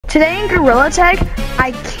Today in Gorilla Tag,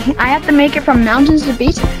 I have to make it from mountains to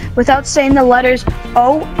beach without saying the letters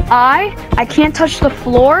O-I. I can't touch the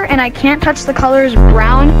floor, and I can't touch the colors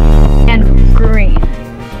brown and green.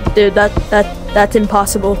 Dude, that's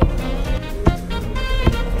impossible.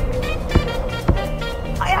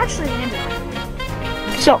 I actually landed on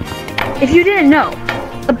it. So, if you didn't know,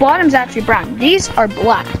 the bottom's actually brown. These are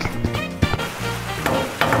black.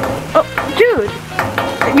 Oh, dude!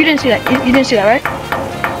 You didn't see that. You didn't see that, right?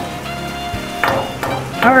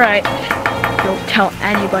 Alright. Don't tell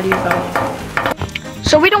anybody about it.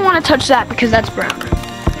 So we don't want to touch that because that's brown.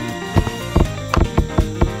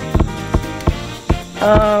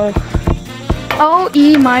 Oh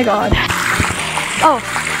my god. Oh.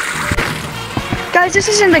 Guys, this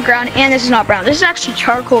isn't the ground and this is not brown. This is actually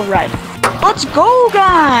charcoal red. Let's go,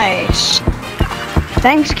 guys!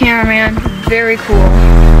 Thanks, cameraman. Very cool.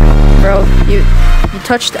 Bro, you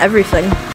touched everything.